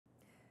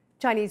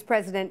Chinese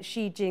President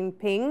Xi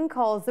Jinping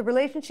calls the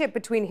relationship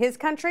between his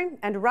country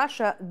and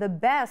Russia the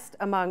best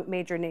among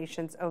major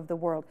nations of the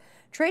world.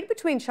 Trade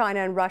between China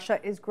and Russia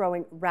is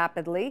growing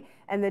rapidly,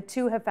 and the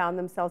two have found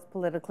themselves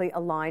politically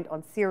aligned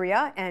on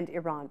Syria and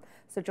Iran.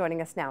 So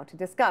joining us now to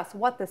discuss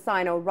what the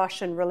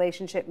Sino-Russian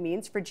relationship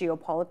means for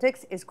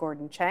geopolitics is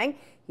Chang.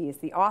 He is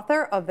the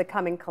author of The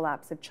Coming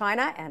Collapse of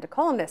China and a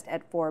columnist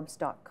at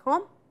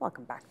Forbes.com.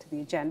 Welcome back to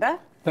the agenda.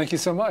 Thank you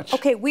so much.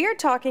 Okay, we are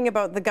talking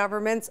about the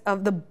governments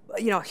of the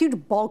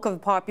huge bulk of the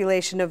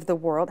population of the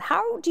world.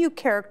 How do you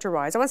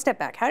characterize, I want to step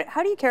back,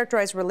 how do you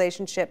characterize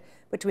relationship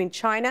between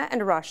China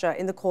and Russia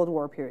in the Cold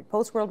War period,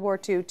 post-World War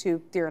II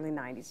to the early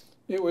 90s?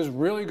 It was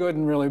really good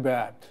and really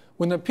bad.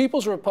 When the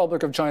People's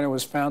Republic of China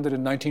was founded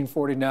in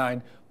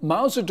 1949,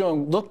 Mao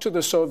Zedong looked to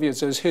the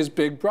Soviets as his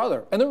big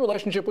brother, and the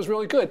relationship was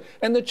really good.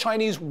 And the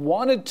Chinese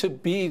wanted to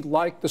be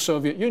like the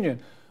Soviet Union.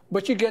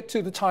 But you get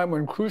to the time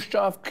when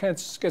Khrushchev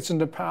gets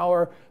into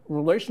power,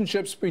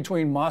 relationships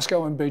between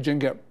Moscow and Beijing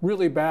get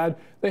really bad.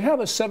 They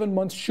have a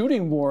 7-month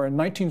shooting war in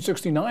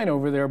 1969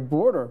 over their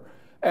border.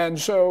 And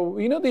so,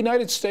 the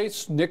United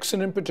States,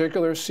 Nixon in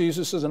particular, sees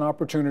this as an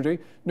opportunity.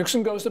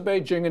 Nixon goes to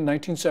Beijing in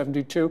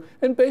 1972,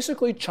 and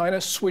basically China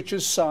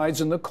switches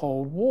sides in the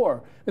Cold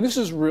War. And this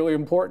is really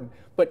important.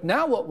 But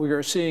now what we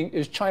are seeing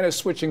is China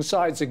switching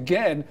sides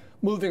again,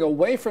 moving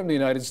away from the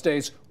United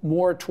States,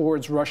 more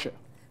towards Russia.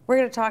 We're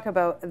going to talk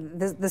about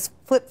this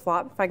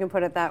flip-flop, if I can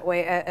put it that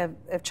way,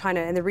 of China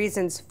and the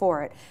reasons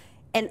for it.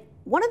 And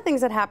one of the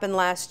things that happened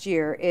last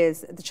year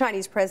is the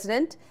Chinese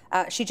president,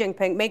 Xi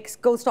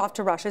Jinping, goes off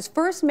to Russia, his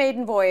first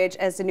maiden voyage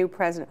as the new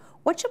president.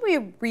 What should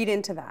we read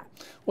into that?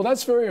 Well,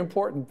 that's very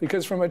important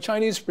because from a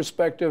Chinese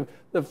perspective,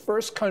 the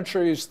first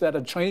countries that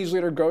a Chinese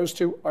leader goes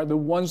to are the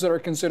ones that are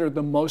considered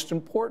the most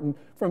important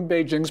from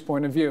Beijing's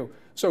point of view.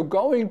 So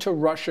going to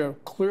Russia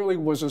clearly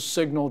was a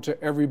signal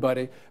to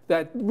everybody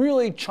that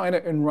really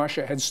China and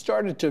Russia had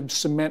started to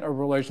cement a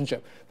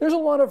relationship. There's a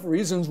lot of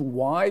reasons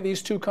why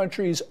these two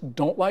countries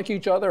don't like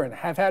each other and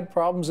have had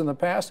problems in the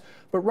past.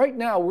 But right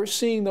now, we're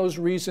seeing those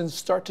reasons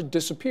start to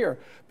disappear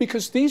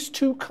because these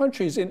two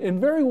countries, in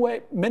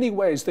many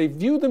ways, they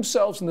view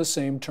themselves in the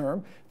same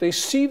term. They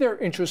see their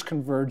interests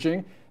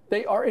converging.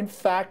 They are, in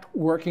fact,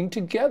 working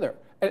together.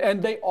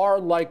 And they are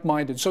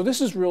like-minded. So this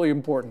is really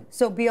important.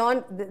 So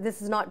beyond,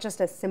 this is not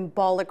just a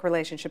symbolic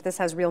relationship. This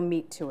has real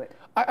meat to it.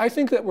 I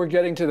think that we're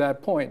getting to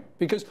that point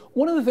because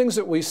one of the things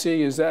that we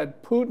see is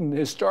that Putin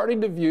is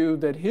starting to view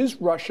that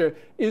his Russia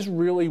is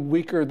really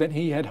weaker than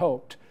he had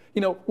hoped.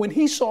 When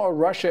he saw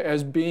Russia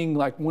as being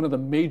like one of the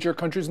major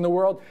countries in the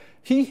world,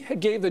 he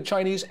gave the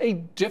Chinese a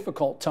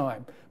difficult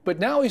time. But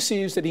now he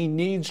sees that he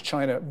needs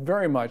China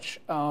very much.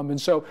 And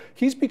so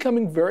he's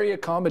becoming very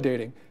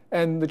accommodating.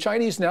 And the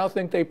Chinese now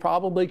think they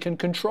probably can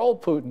control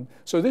Putin.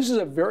 So this is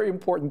a very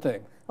important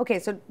thing. Okay,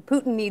 so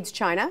Putin needs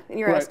China, in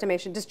your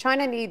estimation. Does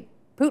China need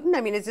Putin?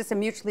 I mean, is this a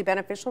mutually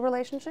beneficial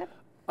relationship?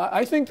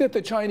 I think that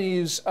the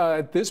Chinese,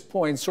 at this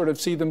point, sort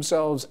of see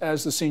themselves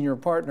as the senior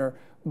partner.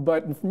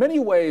 But in many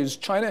ways,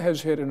 China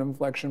has hit an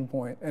inflection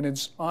point, and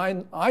it's,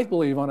 I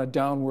believe, on a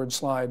downward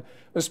slide,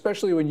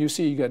 especially when you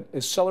see you get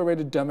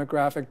accelerated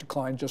demographic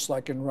decline, just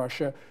like in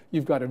Russia.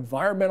 You've got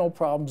environmental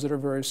problems that are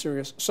very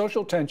serious,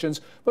 social tensions,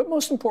 but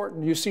most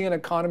important, you see an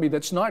economy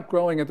that's not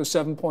growing at the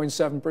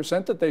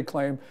 7.7% that they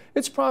claim.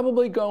 It's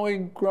probably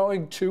growing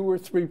 2 or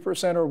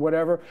 3% or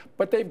whatever,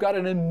 but they've got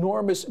an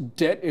enormous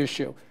debt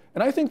issue.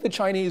 And I think the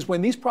Chinese,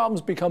 when these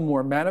problems become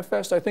more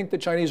manifest, I think the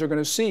Chinese are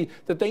going to see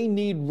that they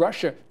need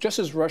Russia just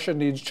as Russia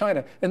needs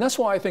China. And that's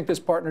why I think this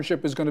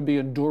partnership is going to be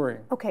enduring.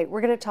 Okay,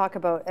 we're going to talk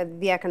about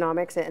the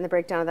economics and the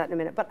breakdown of that in a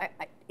minute. But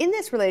in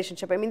this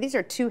relationship, I mean, these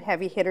are two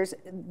heavy hitters,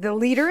 the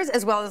leaders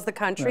as well as the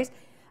countries. Yeah.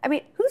 I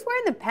mean, who's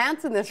wearing the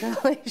pants in this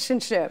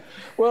relationship?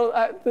 Well,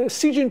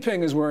 Xi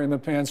Jinping is wearing the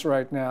pants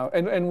right now.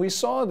 And we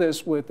saw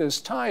this with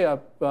this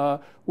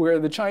tie-up where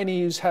the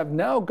Chinese have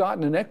now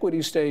gotten an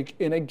equity stake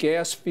in a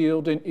gas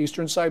field in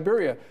eastern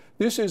Siberia.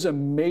 This is a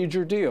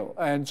major deal.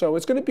 And so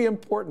it's going to be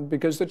important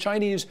because the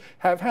Chinese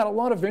have had a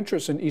lot of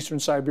interest in eastern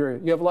Siberia.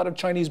 You have a lot of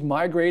Chinese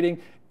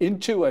migrating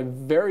into a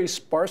very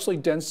sparsely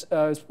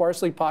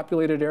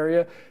populated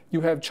area.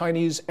 You have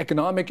Chinese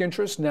economic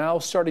interests now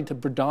starting to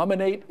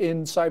predominate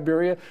in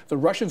Siberia. The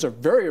Russians are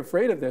very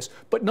afraid of this,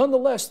 but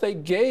nonetheless, they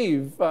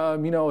gave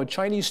a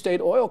Chinese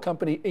state oil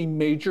company a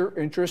major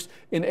interest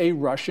in a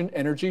Russian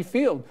energy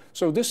field.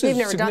 So this is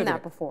significant. They've never done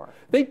that before.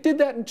 They did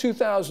that in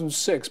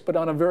 2006, but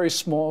on a very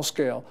small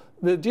scale.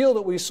 The deal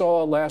that we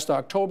saw last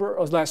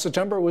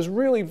September was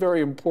really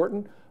very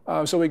important.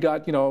 So we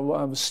got,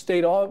 a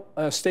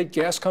state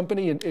gas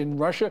company in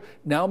Russia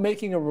now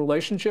making a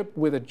relationship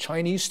with a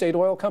Chinese state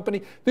oil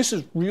company. This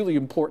is really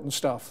important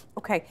stuff.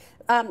 Okay.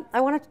 I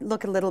want to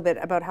look a little bit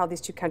about how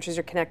these two countries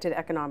are connected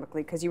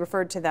economically, because you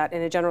referred to that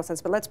in a general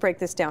sense, but let's break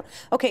this down.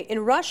 Okay, in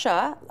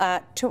Russia,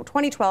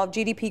 2012,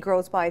 GDP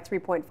grows by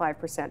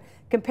 3.5%.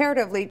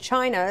 Comparatively,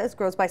 China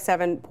grows by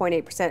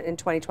 7.8% in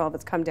 2012.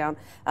 It's come down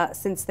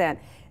since then.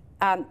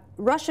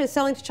 Russia is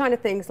selling to China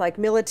things like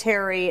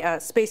military,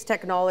 space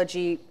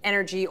technology,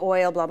 energy,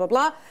 oil, blah, blah,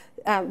 blah.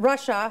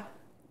 Russia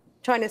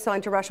China is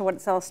selling to Russia what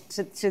it sells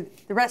to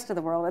the rest of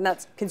the world, and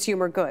that's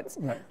consumer goods.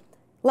 Right.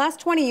 Last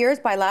 20 years,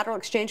 bilateral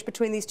exchange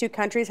between these two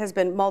countries has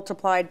been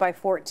multiplied by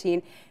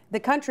 14. The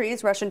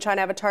countries, Russia and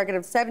China, have a target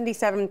of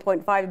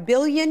 77.5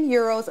 billion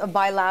euros of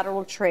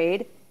bilateral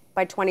trade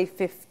by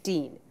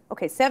 2015.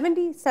 Okay,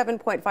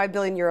 77.5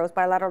 billion euros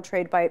bilateral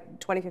trade by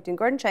 2015.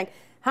 Gordon Chang,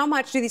 how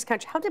much do these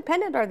countries, how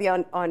dependent are they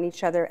on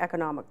each other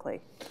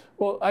economically?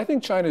 Well, I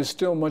think China is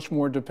still much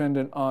more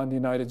dependent on the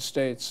United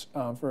States,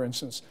 for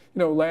instance. You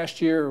know,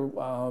 last year,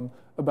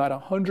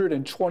 about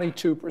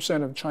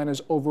 122% of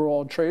China's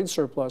overall trade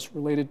surplus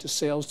related to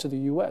sales to the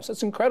U.S.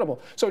 That's incredible.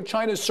 So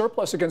China's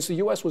surplus against the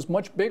U.S. was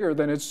much bigger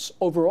than its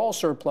overall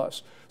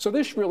surplus. So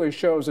this really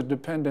shows a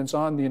dependence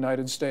on the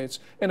United States.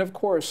 And of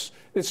course,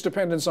 its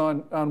dependence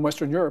on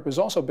Western Europe is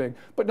also big.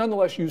 But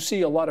nonetheless, you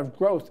see a lot of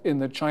growth in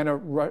the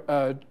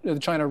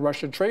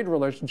China-Russia trade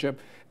relationship.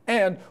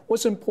 And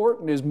what's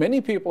important is many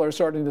people are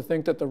starting to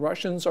think that the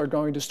Russians are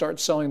going to start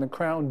selling the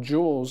crown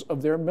jewels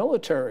of their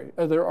military,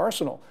 of their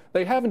arsenal.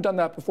 They haven't done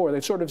that before.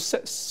 They've sort of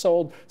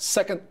sold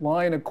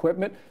second-line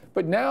equipment.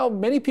 But now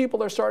many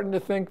people are starting to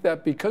think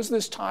that because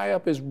this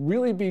tie-up is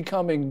really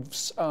becoming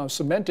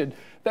cemented,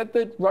 that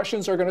the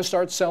Russians are going to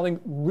start selling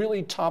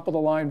really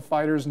top-of-the-line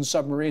fighters and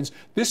submarines.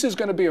 This is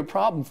going to be a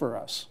problem for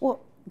us. Well,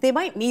 they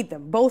might need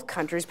them, both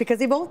countries, because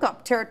they both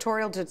got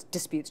territorial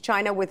disputes.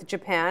 China with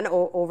Japan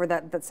over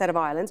that set of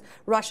islands,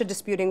 Russia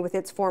disputing with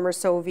its former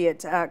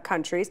Soviet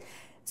countries.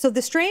 So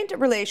the strained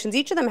relations,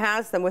 each of them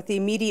has them with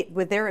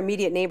their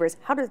immediate neighbors.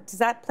 How does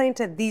that play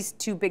into these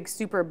two big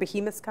super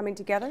behemoths coming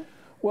together?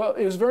 Well,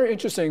 it was very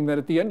interesting that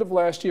at the end of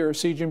last year,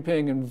 Xi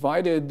Jinping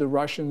invited the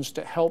Russians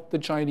to help the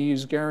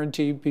Chinese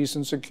guarantee peace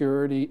and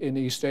security in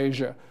East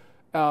Asia.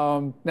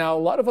 Now, a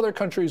lot of other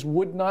countries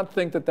would not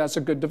think that that's a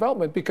good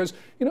development because,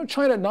 you know,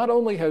 China not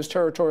only has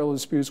territorial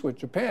disputes with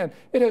Japan,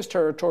 it has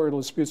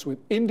territorial disputes with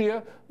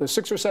India, the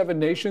 6 or 7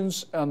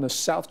 nations on the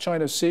South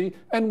China Sea,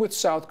 and with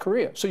South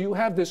Korea. So you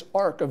have this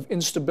arc of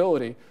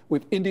instability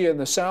with India in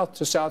the south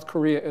to South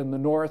Korea in the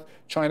north.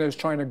 China is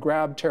trying to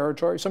grab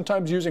territory,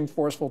 sometimes using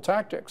forceful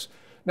tactics.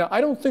 Now,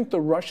 I don't think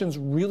the Russians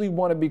really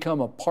want to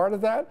become a part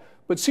of that,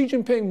 but Xi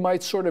Jinping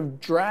might sort of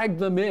drag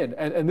them in.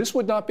 And this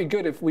would not be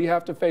good if we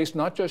have to face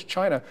not just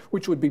China,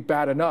 which would be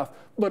bad enough,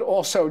 but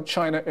also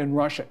China and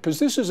Russia, because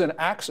this is an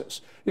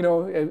axis, you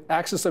know, an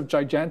axis of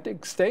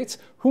gigantic states.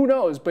 Who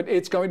knows? But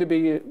it's going to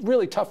be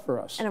really tough for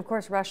us. And of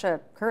course, Russia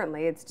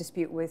currently, its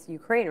dispute with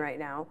Ukraine right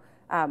now,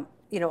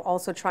 you know,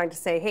 also trying to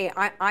say, hey,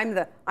 I'm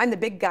the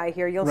big guy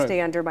here. You'll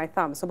stay under my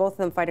thumb. So both of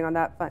them fighting on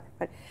that front.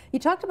 You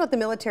talked about the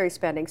military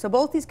spending. So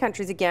both these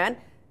countries, again,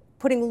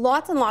 putting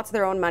lots and lots of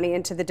their own money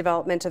into the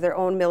development of their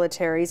own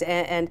militaries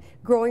and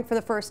growing for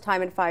the first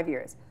time in 5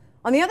 years.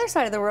 On the other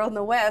side of the world, in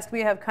the West,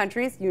 we have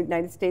countries, the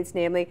United States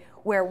namely,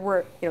 where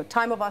we're, you know,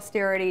 time of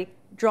austerity,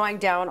 drawing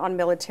down on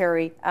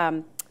military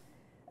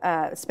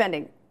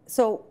spending.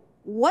 So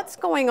what's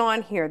going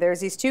on here?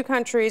 There's these two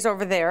countries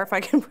over there, if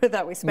I can put it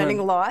that way,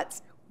 spending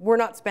lots. We're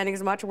not spending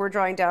as much, we're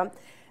drawing down.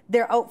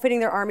 They're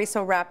outfitting their army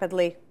so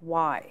rapidly.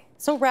 Why?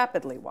 So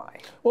rapidly, why?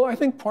 Well, I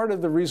think part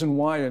of the reason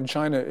why in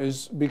China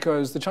is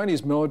because the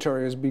Chinese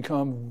military has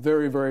become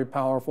very, very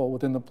powerful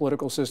within the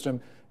political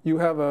system. You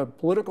have a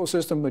political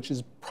system which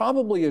is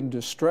probably in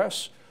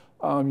distress.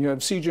 You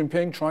have Xi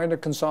Jinping trying to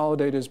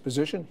consolidate his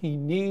position. He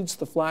needs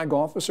the flag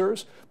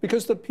officers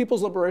because the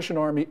People's Liberation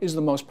Army is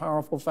the most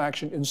powerful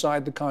faction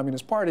inside the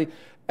Communist Party.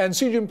 And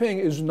Xi Jinping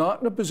is not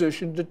in a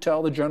position to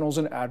tell the generals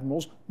and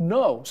admirals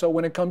no. So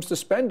when it comes to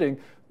spending,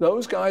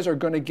 those guys are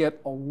going to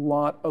get a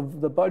lot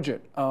of the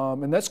budget.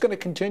 And that's going to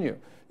continue.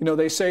 You know,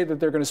 they say that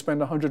they're going to spend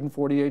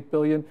 148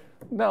 billion.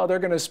 No, they're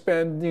going to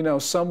spend, you know,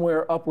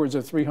 somewhere upwards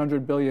of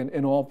 300 billion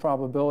in all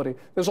probability.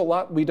 There's a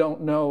lot we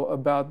don't know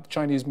about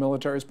Chinese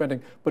military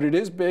spending, but it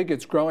is big.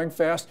 It's growing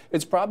fast.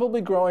 It's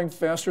probably growing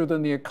faster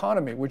than the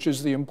economy, which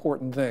is the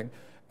important thing.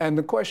 And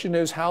the question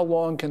is, how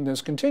long can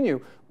this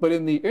continue? But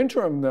in the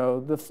interim, though,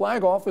 the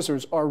flag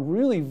officers are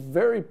really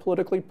very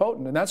politically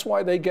potent, and that's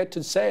why they get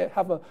to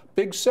have a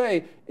big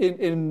say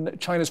in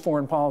China's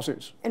foreign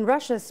policies. And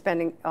Russia is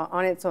spending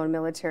on its own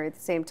military at the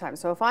same time.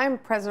 So if I'm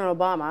President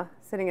Obama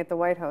sitting at the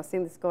White House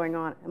seeing this going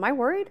on, am I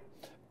worried?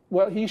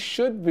 Well, he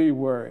should be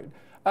worried.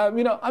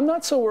 You know, I'm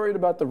not so worried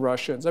about the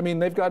Russians. I mean,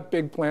 they've got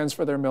big plans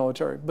for their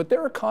military, but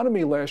their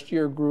economy last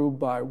year grew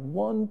by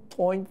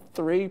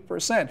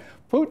 1.3%.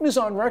 Putin is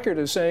on record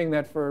as saying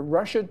that for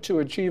Russia to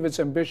achieve its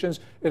ambitions,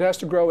 it has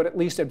to grow at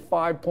least at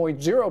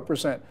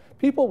 5.0%.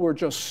 People were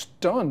just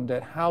stunned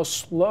at how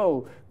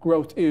slow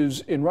growth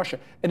is in Russia.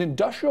 And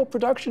industrial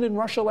production in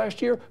Russia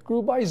last year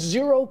grew by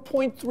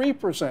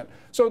 0.3%.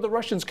 So the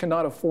Russians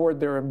cannot afford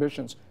their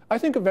ambitions. I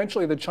think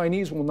eventually the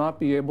Chinese will not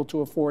be able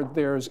to afford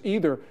theirs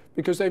either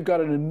because they've got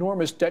an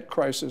enormous debt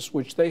crisis,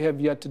 which they have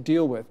yet to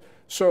deal with.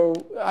 So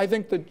I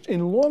think that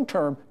in long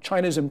term,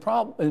 China's in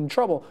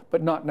trouble,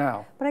 but not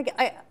now. But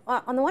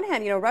on the one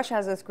hand, Russia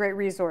has this great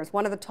resource,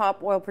 one of the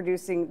top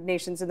oil-producing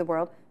nations in the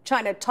world.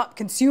 China, top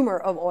consumer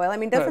of oil. I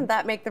mean, doesn't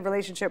that make the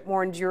relationship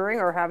more enduring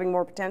or having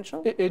more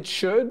potential? It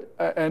should,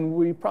 and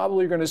we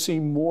probably are going to see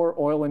more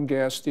oil and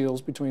gas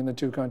deals between the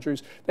two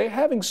countries. They're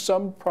having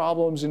some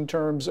problems in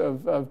terms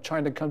of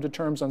trying to come to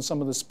terms on some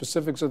of the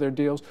specifics of their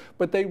deals,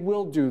 but they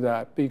will do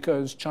that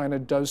because China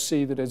does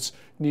see that its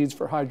needs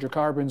for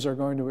hydrocarbons are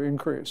going to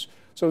increase.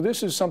 So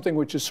this is something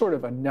which is sort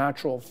of a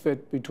natural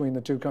fit between the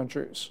two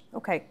countries.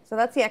 Okay, so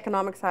that's the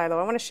economic side, though.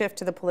 I want to shift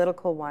to the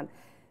political one.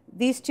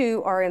 These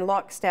two are in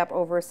lockstep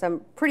over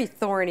some pretty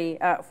thorny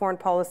foreign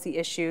policy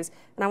issues,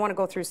 and I want to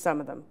go through some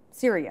of them.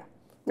 Syria,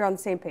 they're on the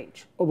same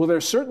page. Oh, well, they're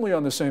certainly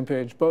on the same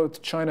page.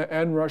 Both China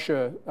and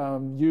Russia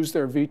used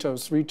their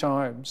vetoes 3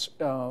 times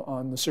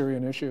on the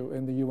Syrian issue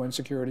in the UN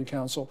Security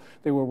Council.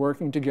 They were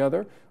working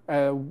together.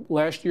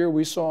 Last year,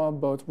 we saw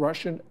both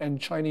Russian and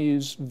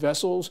Chinese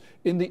vessels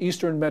in the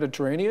Eastern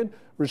Mediterranean,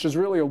 which is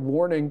really a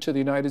warning to the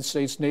United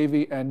States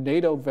Navy and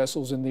NATO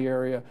vessels in the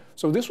area.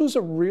 So this was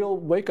a real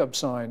wake-up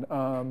sign,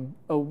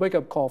 a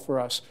wake-up call for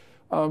us.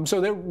 So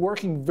they're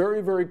working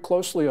very, very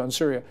closely on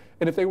Syria.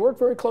 And if they work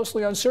very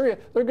closely on Syria,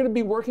 they're going to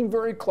be working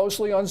very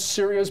closely on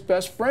Syria's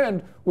best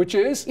friend, which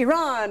is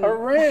Iran.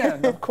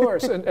 Iran, of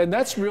course. And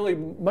that's really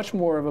much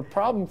more of a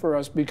problem for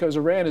us because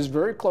Iran is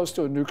very close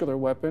to a nuclear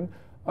weapon.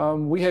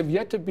 We have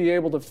yet to be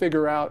able to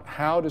figure out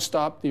how to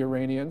stop the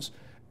Iranians.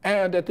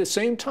 And at the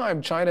same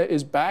time, China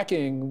is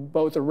backing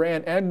both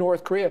Iran and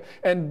North Korea.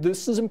 And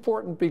this is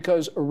important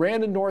because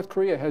Iran and North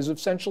Korea has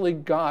essentially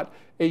got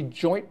a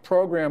joint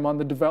program on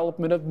the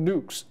development of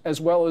nukes,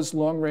 as well as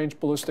long-range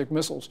ballistic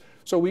missiles.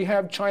 So we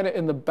have China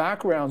in the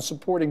background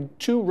supporting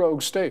 2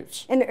 rogue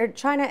states. And are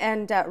China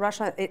and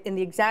Russia in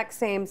the exact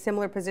same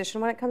similar position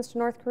when it comes to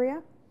North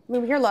Korea? I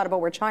mean, we hear a lot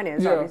about where China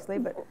is, obviously,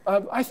 but...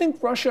 I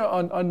think Russia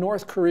on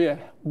North Korea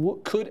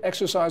could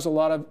exercise a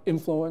lot of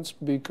influence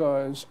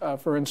because,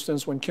 for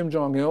instance, when Kim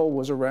Jong-il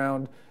was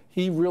around,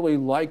 he really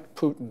liked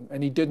Putin,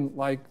 and he didn't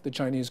like the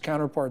Chinese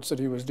counterparts that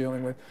he was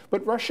dealing with.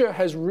 But Russia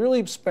has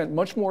really spent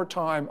much more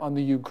time on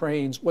the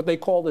Ukraines, what they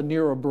call the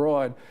near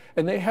abroad,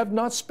 and they have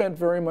not spent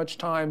very much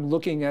time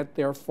looking at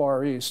their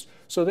Far East.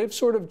 So they've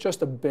sort of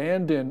just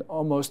abandoned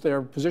almost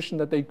their position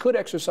that they could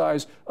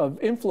exercise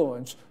of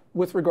influence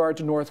with regard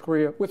to North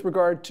Korea, with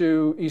regard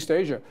to East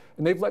Asia.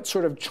 And they've let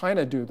sort of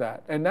China do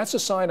that. And that's a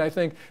sign, I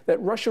think, that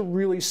Russia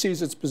really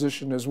sees its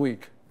position as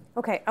weak.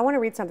 Okay, I want to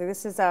read something.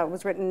 This is,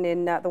 was written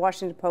in the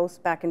Washington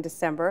Post back in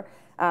December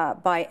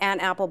by Anne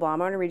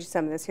Applebaum. I want to read you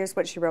some of this. Here's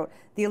what she wrote.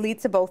 The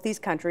elites of both these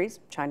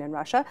countries, China and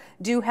Russia,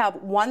 do have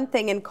one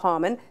thing in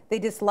common. They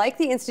dislike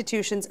the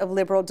institutions of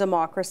liberal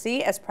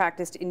democracy as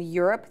practiced in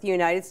Europe, the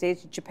United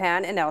States,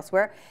 Japan, and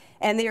elsewhere,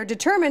 and they are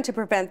determined to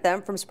prevent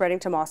them from spreading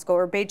to Moscow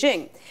or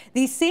Beijing.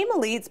 These same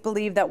elites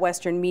believe that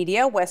Western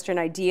media, Western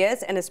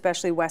ideas, and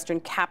especially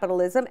Western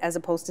capitalism, as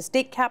opposed to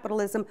state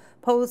capitalism,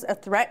 pose a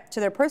threat to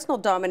their personal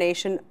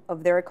domination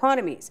of their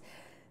economies.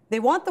 They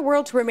want the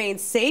world to remain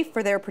safe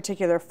for their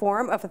particular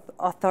form of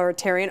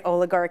authoritarian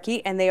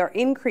oligarchy, and they are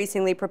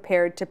increasingly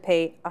prepared to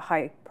pay a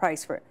high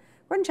price for it.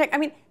 Gordon Chang, I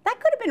mean, that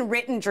could have been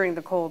written during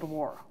the Cold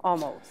War,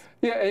 almost.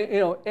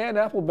 Yeah, Anne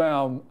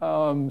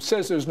Applebaum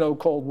says there's no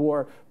Cold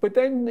War, but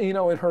then, in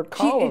her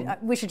column...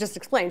 we should just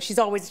explain. She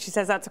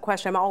says that's a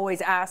question I'm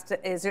always asked,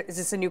 is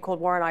this a new Cold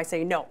War? And I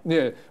say no.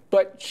 Yeah,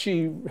 but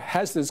she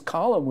has this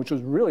column, which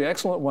was a really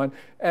excellent one,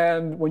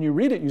 and when you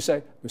read it, you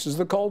say, this is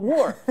the Cold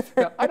War.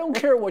 Now, I don't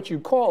care what you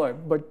call it,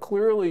 but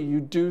clearly you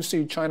do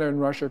see China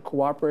and Russia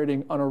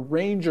cooperating on a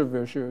range of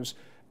issues.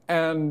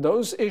 And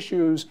those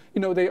issues,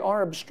 they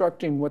are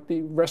obstructing what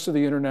the rest of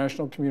the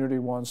international community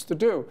wants to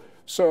do.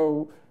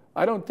 So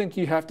I don't think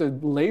you have to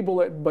label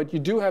it, but you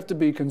do have to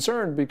be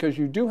concerned because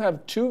you do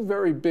have 2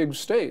 very big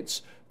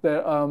states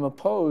that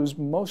oppose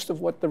most of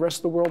what the rest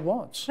of the world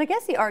wants. I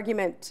guess the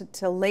argument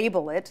to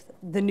label it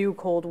the new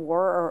Cold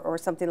War or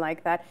something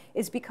like that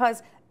is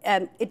because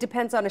it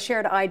depends on a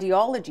shared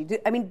ideology.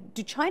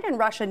 Do China and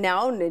Russia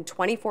now in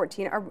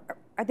 2014, are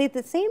they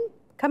the same?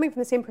 Coming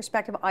from the same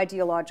perspective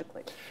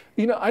ideologically?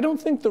 I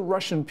don't think the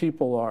Russian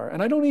people are,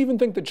 and I don't even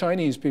think the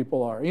Chinese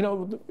people are.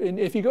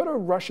 If you go to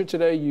Russia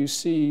today, you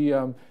see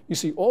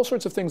all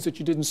sorts of things that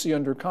you didn't see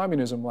under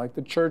communism, like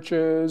the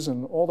churches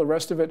and all the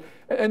rest of it.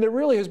 And there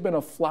really has been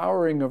a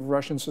flowering of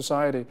Russian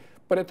society.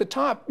 But at the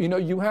top,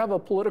 you have a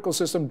political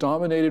system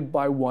dominated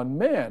by one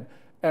man.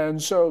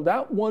 And so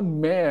that one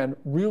man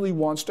really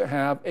wants to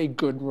have a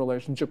good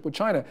relationship with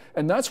China.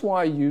 And that's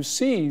why you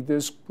see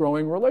this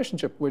growing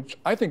relationship, which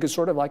I think is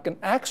sort of like an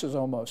axis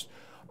almost.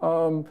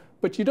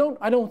 But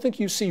I don't think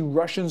you see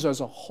Russians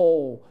as a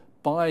whole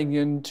buying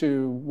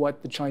into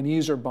what the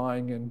Chinese are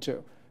buying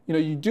into.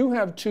 You do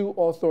have 2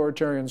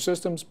 authoritarian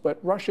systems, but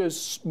Russia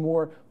is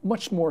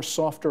much more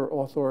softer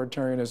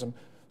authoritarianism.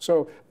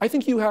 So I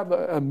think you have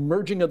a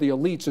merging of the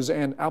elites, as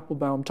Anne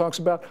Applebaum talks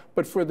about,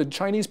 but for the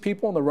Chinese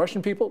people and the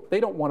Russian people, they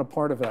don't want a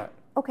part of that.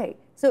 Okay,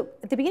 so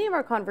at the beginning of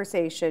our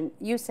conversation,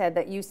 you said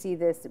that you see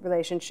this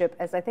relationship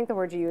as, I think the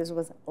word you used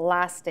was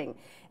lasting.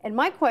 And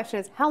my question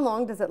is, how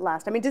long does it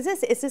last? I mean,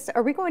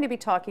 are we going to be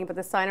talking about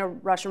the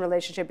Sino-Russian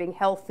relationship being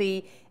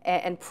healthy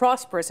and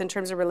prosperous in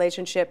terms of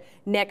relationship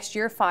next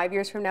year, 5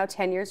 years from now,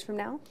 10 years from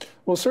now?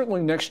 Well,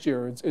 certainly next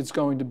year it's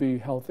going to be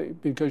healthy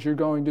because you're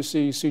going to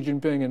see Xi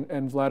Jinping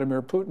and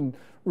Vladimir Putin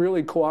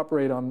really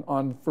cooperate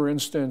on, for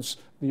instance,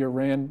 the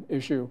Iran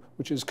issue,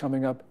 which is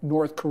coming up,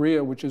 North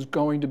Korea, which is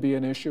going to be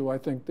an issue, I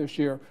think, this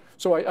year.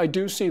 So I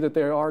do see that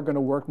they are going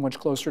to work much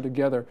closer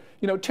together.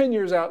 10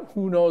 years out,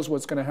 who knows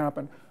what's going to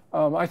happen?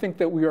 I think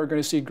that we are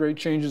going to see great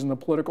changes in the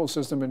political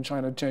system in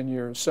China 10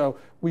 years. So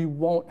we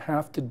won't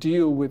have to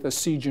deal with a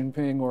Xi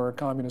Jinping or a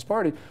Communist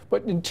Party.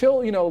 But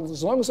until,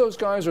 as long as those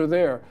guys are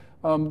there,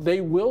 they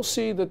will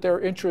see that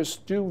their interests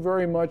do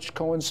very much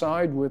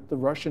coincide with the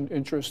Russian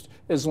interest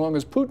as long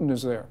as Putin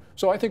is there.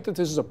 So I think that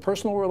this is a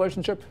personal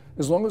relationship.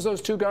 As long as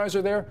those two guys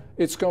are there,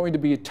 it's going to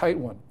be a tight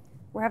one.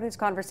 We're having this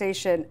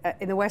conversation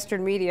in the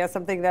Western media,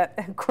 something that,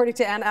 according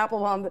to Anne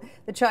Applebaum,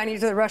 the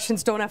Chinese or the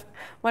Russians don't have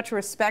much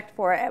respect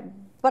for.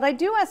 But I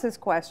do ask this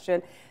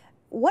question.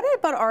 What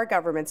about our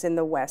governments in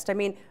the West? I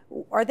mean,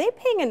 are they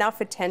paying enough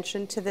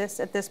attention to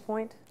this at this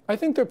point? I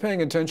think they're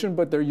paying attention,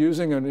 but they're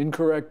using an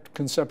incorrect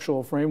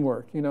conceptual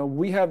framework.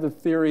 We have the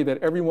theory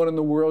that everyone in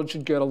the world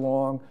should get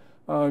along,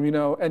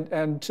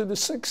 and to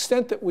the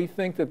extent that we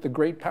think that the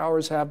great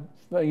powers have,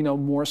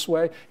 more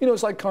sway.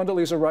 It's like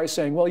Condoleezza Rice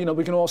saying, well,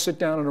 we can all sit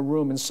down in a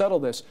room and settle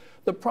this.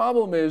 The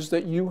problem is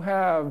that you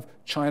have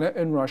China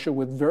and Russia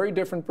with very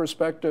different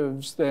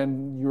perspectives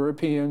than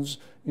Europeans,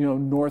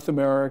 North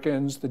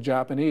Americans, the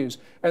Japanese.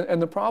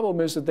 And the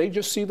problem is that they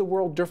just see the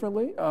world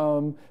differently.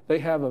 They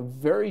have a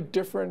very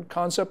different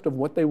concept of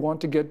what they want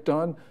to get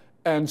done.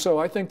 And so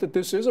I think that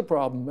this is a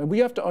problem. And we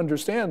have to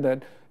understand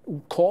that,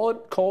 call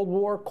it Cold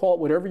War, call it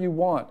whatever you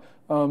want.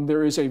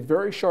 There is a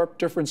very sharp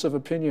difference of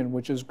opinion,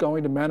 which is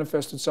going to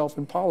manifest itself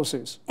in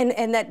policies.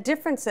 And that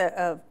difference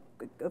of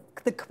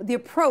the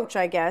approach,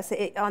 I guess,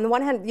 on the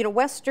one hand,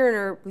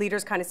 Westerner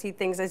leaders kind of see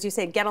things, as you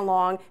say, get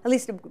along, at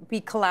least be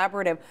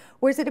collaborative.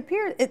 Whereas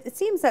it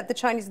seems that the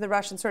Chinese and the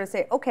Russians sort of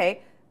say,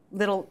 okay,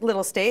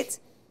 little states,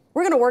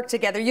 we're going to work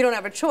together. You don't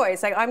have a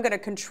choice. I'm going to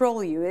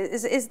control you.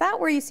 Is that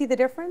where you see the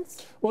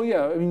difference? Well,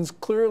 yeah. I mean,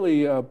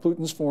 clearly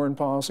Putin's foreign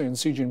policy and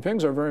Xi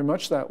Jinping's are very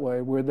much that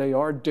way, where they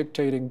are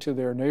dictating to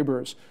their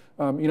neighbors.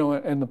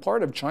 And the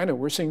part of China,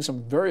 we're seeing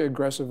some very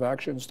aggressive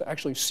actions to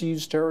actually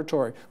seize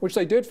territory, which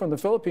they did from the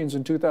Philippines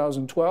in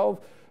 2012.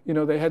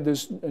 They had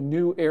this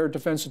new air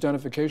defense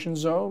identification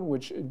zone,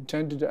 which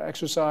intended to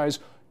exercise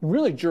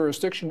really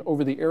jurisdiction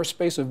over the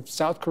airspace of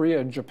South Korea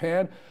and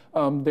Japan.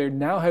 They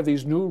now have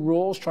these new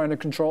rules trying to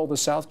control the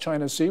South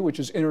China Sea, which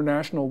is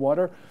international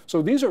water.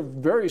 So these are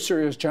very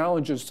serious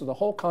challenges to the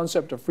whole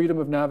concept of freedom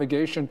of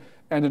navigation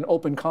and an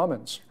open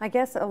commons. I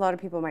guess a lot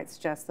of people might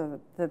suggest, though,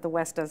 that the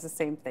West does the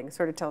same thing,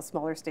 sort of tell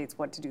smaller states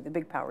what to do. The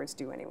big powers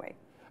do anyway.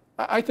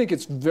 I think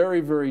it's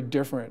very, very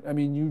different. I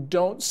mean, you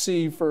don't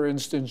see, for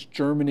instance,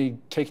 Germany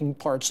taking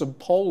parts of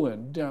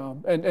Poland,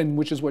 and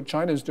which is what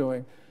China's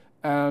doing.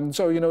 And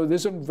so,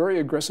 there's some very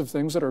aggressive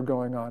things that are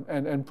going on.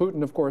 And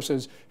Putin, of course,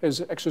 has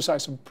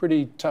exercised some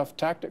pretty tough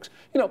tactics.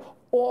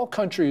 All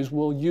countries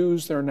will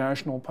use their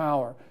national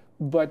power,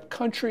 but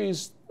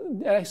countries,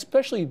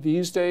 especially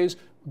these days,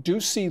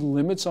 do see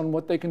limits on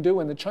what they can do.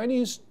 And the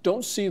Chinese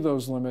don't see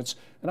those limits.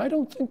 And I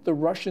don't think the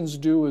Russians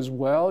do as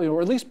well,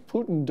 or at least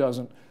Putin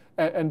doesn't.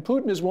 And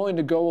Putin is willing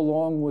to go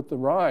along with the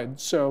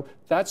ride. So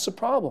that's the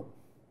problem.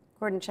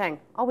 Gordon Chang,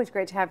 always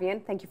great to have you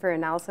in. Thank you for your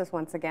analysis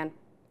once again.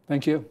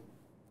 Thank you.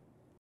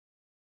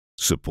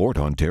 Support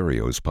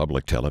Ontario's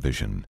public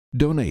television.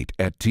 Donate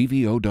at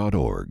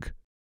tvo.org.